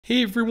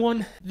Hey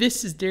everyone,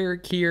 this is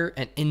Derek here,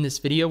 and in this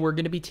video we're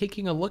going to be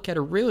taking a look at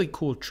a really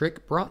cool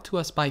trick brought to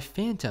us by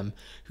Phantom,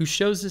 who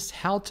shows us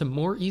how to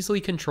more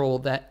easily control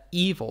that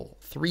evil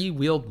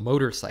three-wheeled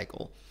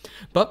motorcycle.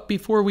 But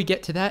before we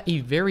get to that, a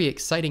very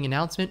exciting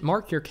announcement.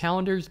 Mark your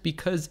calendars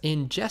because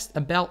in just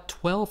about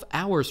 12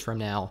 hours from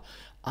now,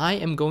 I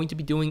am going to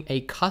be doing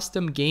a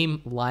custom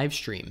game live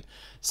stream.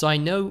 So I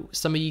know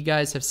some of you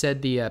guys have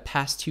said the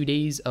past 2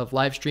 days of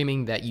live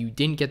streaming that you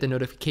didn't get the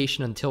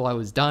notification until I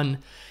was done.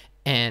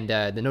 And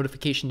the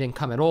notification didn't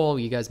come at all.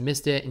 You guys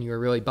missed it and you were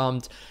really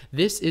bummed.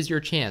 This is your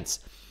chance.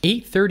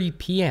 8:30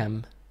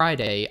 p.m.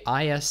 Friday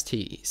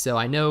IST. So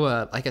I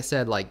know, like I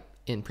said, like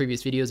in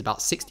previous videos,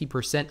 about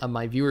 60% of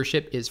my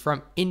viewership is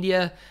from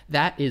India.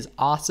 That is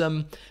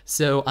awesome.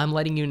 So I'm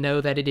letting you know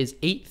that it is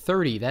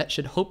 8:30. That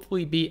should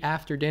hopefully be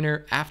after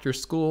dinner, after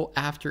school,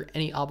 after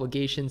any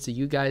obligation, so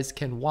you guys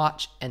can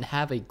watch and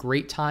have a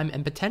great time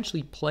and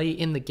potentially play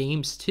in the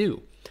games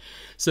too.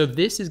 So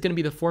this is going to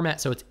be the format.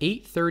 So it's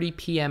 8:30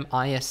 p.m.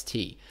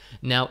 IST.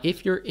 Now,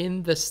 if you're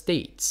in the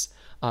States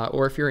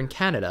or if you're in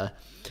Canada,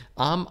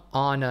 I'm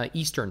on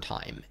Eastern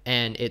time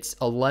and it's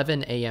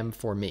 11 a.m.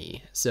 for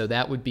me. So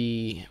that would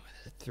be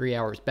 3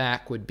 hours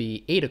back would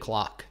be 8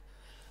 o'clock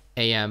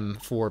a.m.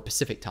 for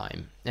Pacific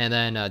time. And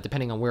then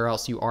depending on where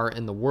else you are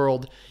in the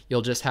world,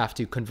 you'll just have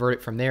to convert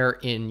it from there.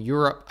 In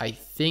Europe, I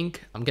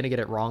think, I'm going to get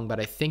it wrong, but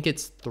I think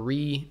it's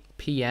 3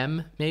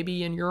 p.m.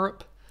 maybe in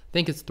Europe. I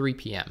think it's 3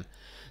 p.m.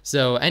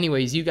 So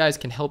anyways, you guys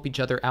can help each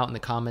other out in the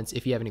comments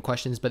if you have any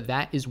questions, but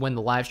that is when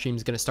the live stream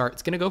is going to start.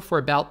 It's going to go for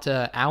about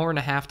an hour and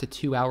a half to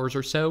 2 hours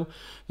or so.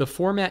 The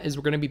format is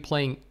we're going to be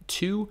playing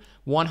 2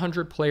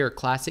 100-player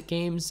classic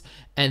games,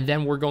 and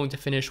then we're going to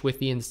finish with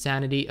the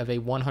insanity of a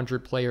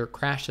 100-player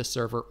Crash the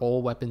Server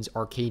all weapons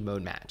arcade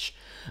mode match.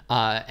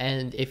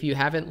 And if you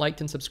haven't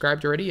liked and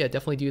subscribed already,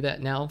 definitely do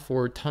that now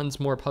for tons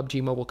more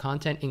PUBG mobile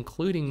content,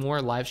 including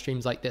more live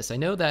streams like this. I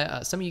know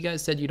that some of you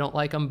guys said you don't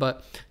like them,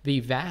 but the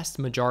vast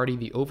majority,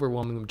 the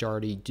overwhelming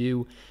majority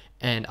do,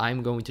 and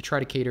I'm going to try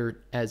to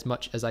cater as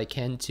much as I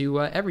can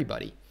to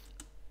everybody.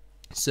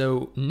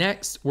 So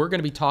next, we're going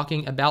to be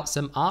talking about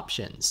some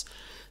options.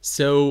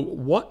 So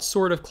what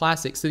sort of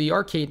classics? So the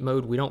arcade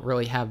mode, we don't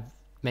really have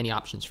many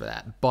options for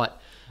that,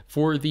 but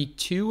for the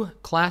 2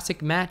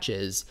 classic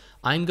matches,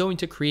 I'm going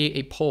to create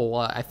a poll.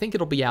 I think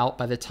it'll be out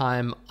by the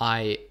time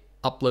I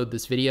upload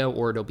this video,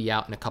 or it'll be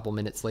out in a couple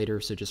minutes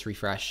later, so just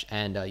refresh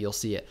and you'll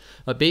see it.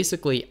 But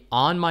basically,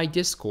 on my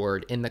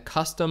Discord, in the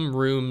custom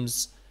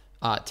rooms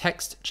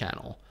text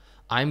channel,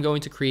 I'm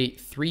going to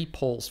create 3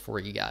 polls for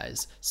you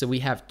guys. So we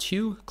have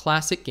 2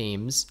 classic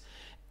games,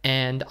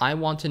 and I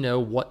want to know,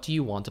 what do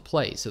you want to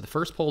play? So the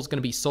first poll is going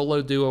to be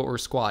solo, duo, or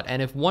squad.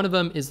 And if one of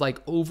them is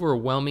like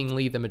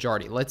overwhelmingly the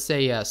majority, let's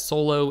say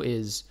solo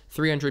is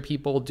 300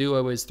 people,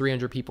 duo is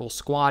 300 people,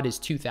 squad is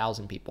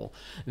 2,000 people,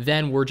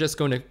 then we're just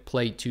going to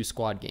play 2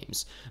 squad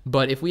games.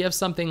 But if we have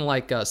something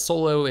like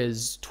solo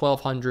is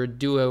 1,200,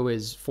 duo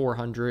is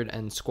 400,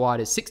 and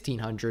squad is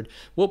 1,600,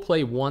 we'll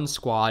play 1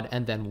 squad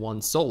and then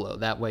 1 solo.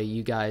 That way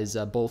you guys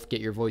both get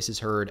your voices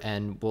heard,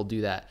 and we'll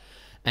do that.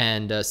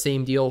 And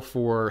same deal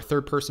for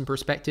third-person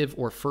perspective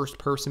or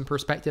first-person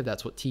perspective.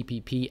 That's what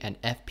TPP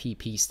and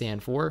FPP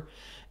stand for.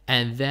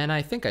 And then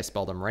I think I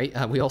spelled them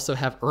right. We also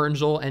have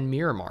Erangel and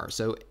Miramar.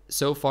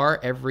 So far,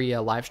 every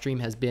live stream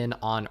has been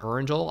on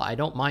Erangel. I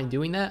don't mind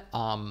doing that.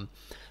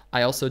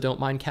 I also don't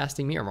mind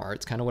casting Miramar.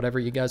 It's kind of whatever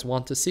you guys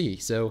want to see.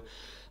 So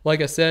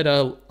like I said,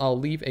 I'll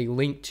leave a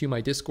link to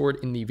my Discord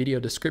in the video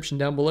description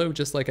down below,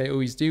 just like I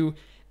always do.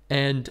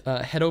 And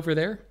head over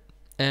there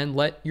and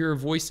let your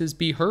voices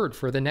be heard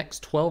for the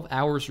next 12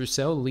 hours or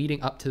so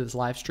leading up to this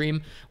live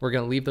stream. We're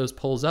going to leave those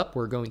polls up.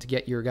 We're going to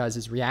get your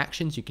guys'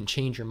 reactions. You can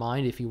change your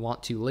mind if you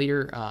want to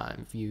later.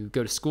 If you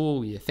go to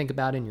school, you think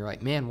about it, and you're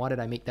like, man, why did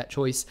I make that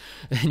choice?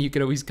 Then you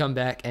can always come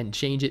back and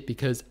change it,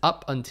 because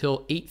up until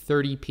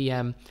 8:30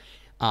 p.m.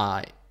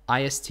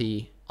 IST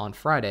on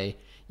Friday,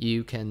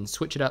 you can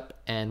switch it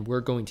up, and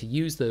we're going to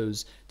use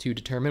those to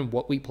determine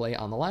what we play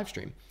on the live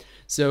stream.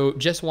 So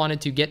just wanted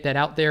to get that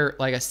out there.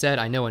 Like I said,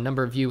 I know a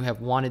number of you have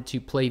wanted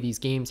to play these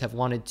games, have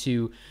wanted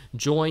to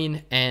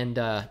join, and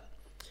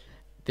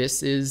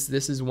this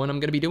is what I'm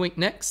going to be doing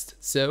next.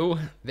 So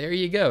there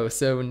you go.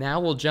 So now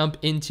we'll jump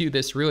into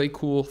this really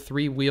cool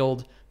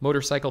 3-wheeled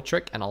motorcycle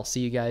trick, and I'll see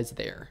you guys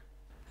there.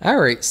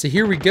 Alright, so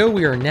here we go.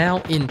 We are now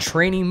in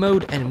training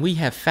mode, and we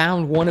have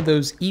found one of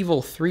those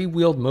evil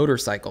 3-wheeled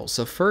motorcycles.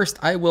 So first,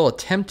 I will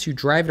attempt to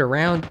drive it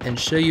around and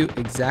show you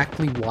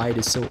exactly why it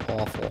is so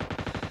awful.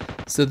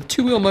 So the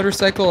 2-wheel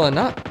motorcycle,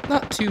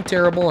 not too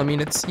terrible. I mean,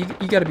 it's you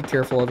got to be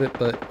careful of it,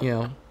 but you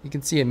know, you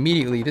can see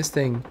immediately this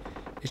thing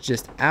is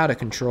just out of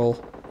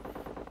control.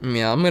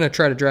 Yeah, I'm gonna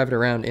try to drive it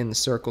around in the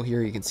circle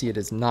here. You can see it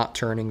is not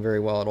turning very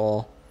well at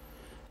all.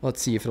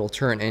 Let's see if it'll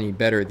turn any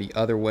better the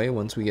other way.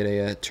 Once we get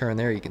a turn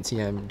there, you can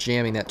see I'm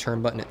jamming that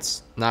turn button.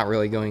 It's not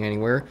really going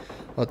anywhere.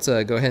 Let's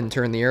go ahead and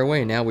turn the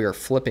airway. Now we are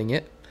flipping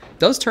it. It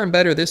does turn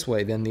better this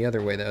way than the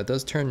other way, though. It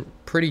does turn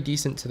pretty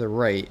decent to the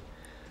right.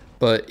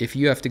 But if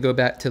you have to go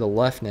back to the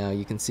left now,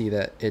 you can see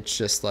that it's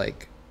just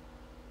like,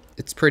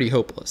 it's pretty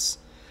hopeless.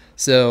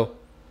 So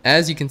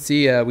as you can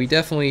see, we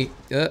definitely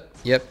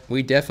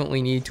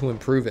need to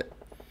improve it.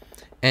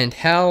 And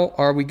how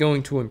are we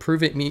going to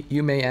improve it,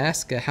 you may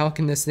ask? How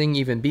can this thing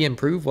even be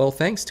improved? Well,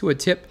 thanks to a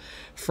tip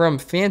from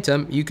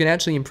Phantom, you can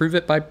actually improve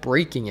it by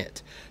breaking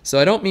it. So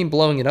I don't mean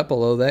blowing it up,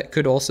 although that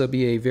could also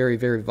be a very,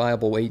 very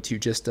viable way to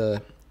just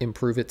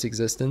improve its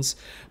existence.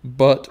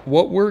 But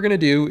what we're going to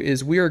do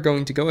is we are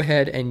going to go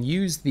ahead and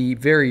use the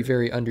very,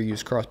 very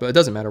underused crossbow. It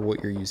doesn't matter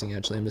what you're using,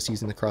 actually. I'm just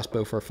using the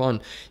crossbow for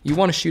fun. You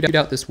want to shoot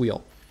out this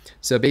wheel.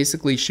 So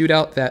basically shoot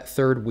out that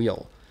third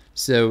wheel.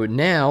 So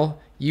now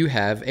you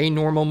have a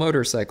normal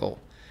motorcycle.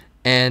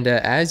 And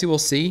as you will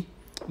see,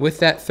 with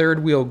that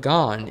third wheel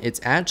gone, it's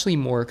actually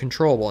more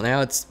controllable. Now,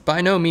 it's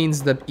by no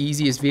means the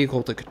easiest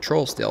vehicle to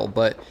control still,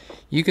 but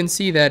you can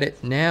see that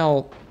it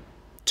now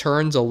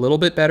turns a little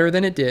bit better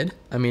than it did.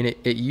 I mean,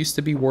 it used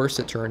to be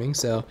worse at turning,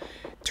 so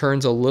it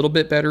turns a little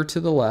bit better to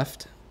the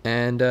left,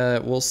 and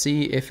we'll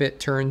see if it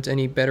turns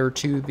any better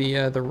to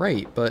the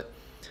right. But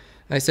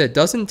like I said, it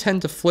doesn't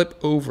tend to flip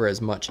over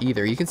as much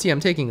either. You can see I'm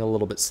taking a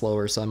little bit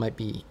slower, so I might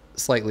be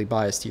slightly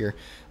biased here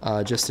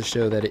just to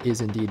show that it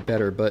is indeed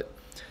better. But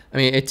I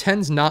mean, it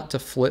tends not to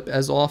flip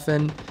as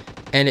often,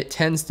 and it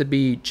tends to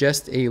be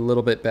just a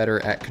little bit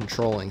better at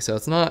controlling. So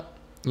it's not,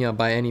 you know,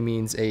 by any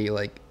means a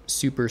like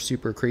super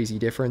crazy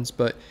difference,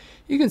 but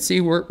you can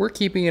see we're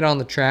keeping it on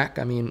the track.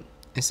 I mean,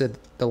 I said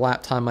the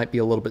lap time might be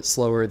a little bit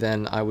slower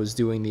than I was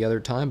doing the other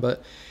time,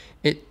 but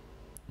it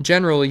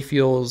generally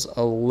feels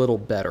a little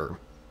better.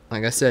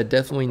 Like I said,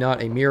 definitely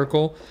not a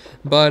miracle,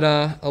 but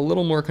a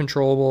little more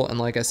controllable, and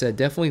like I said,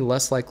 definitely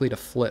less likely to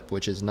flip,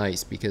 which is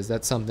nice because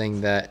that's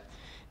something that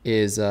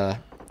is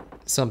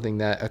something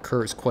that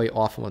occurs quite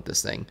often with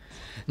this thing.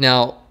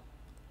 Now,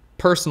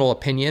 personal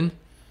opinion,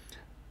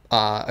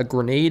 a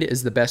grenade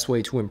is the best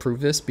way to improve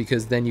this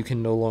because then you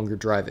can no longer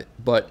drive it.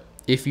 But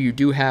if you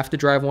do have to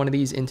drive one of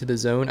these into the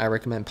zone, I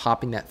recommend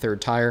popping that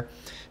third tire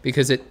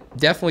because it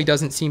definitely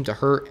doesn't seem to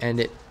hurt, and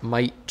it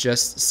might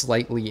just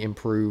slightly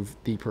improve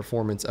the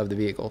performance of the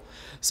vehicle.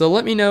 So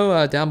let me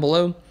know down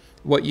below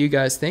what you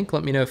guys think.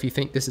 Let me know if you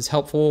think this is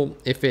helpful,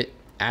 if it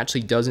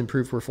actually does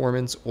improve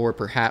performance, or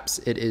perhaps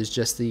it is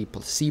just the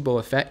placebo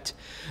effect,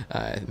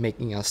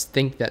 making us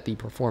think that the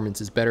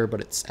performance is better,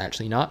 but it's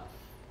actually not.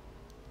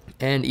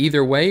 And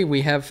either way,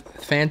 we have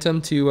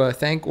Phantom to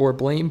thank or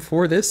blame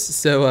for this.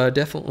 So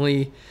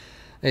definitely,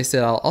 like I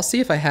said, I'll see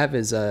if I have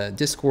his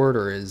Discord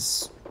or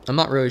his... I'm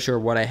not really sure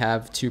what I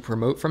have to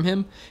promote from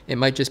him. It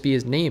might just be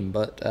his name,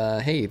 but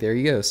hey, there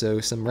you go. So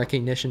some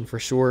recognition for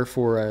sure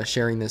for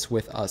sharing this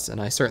with us, and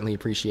I certainly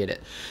appreciate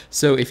it.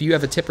 So if you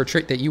have a tip or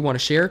trick that you want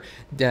to share,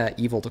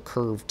 evil to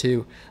curve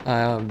too,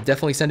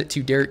 definitely send it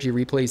to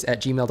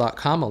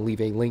DerekGReplays@gmail.com. I'll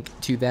leave a link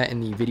to that in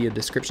the video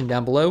description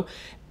down below.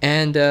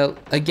 And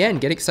again,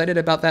 get excited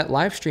about that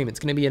live stream. It's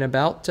going to be in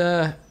about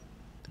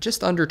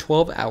just under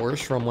 12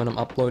 hours from when I'm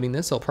uploading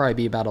this. It'll probably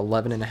be about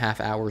 11.5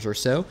 hours or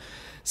so.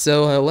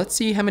 So let's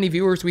see how many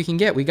viewers we can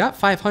get. We got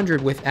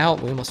 500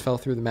 without, we almost fell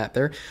through the map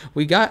there.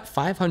 We got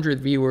 500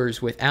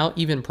 viewers without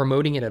even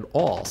promoting it at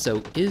all.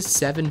 So is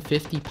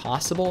 750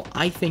 possible?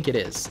 I think it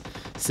is.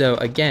 So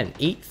again,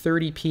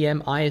 8:30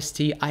 p.m.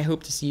 IST. I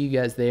hope to see you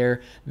guys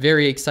there.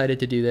 Very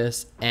excited to do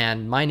this.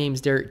 And my name's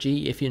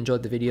DerekG. If you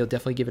enjoyed the video,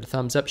 definitely give it a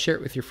thumbs up. Share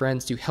it with your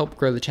friends to help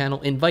grow the channel.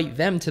 Invite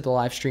them to the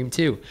live stream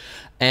too.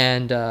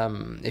 And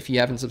if you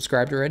haven't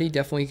subscribed already,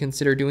 definitely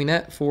consider doing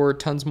that for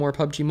tons more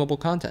PUBG Mobile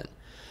content.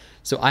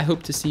 So I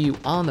hope to see you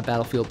on the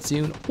battlefield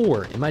soon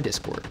or in my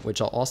Discord,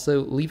 which I'll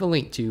also leave a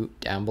link to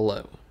down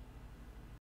below.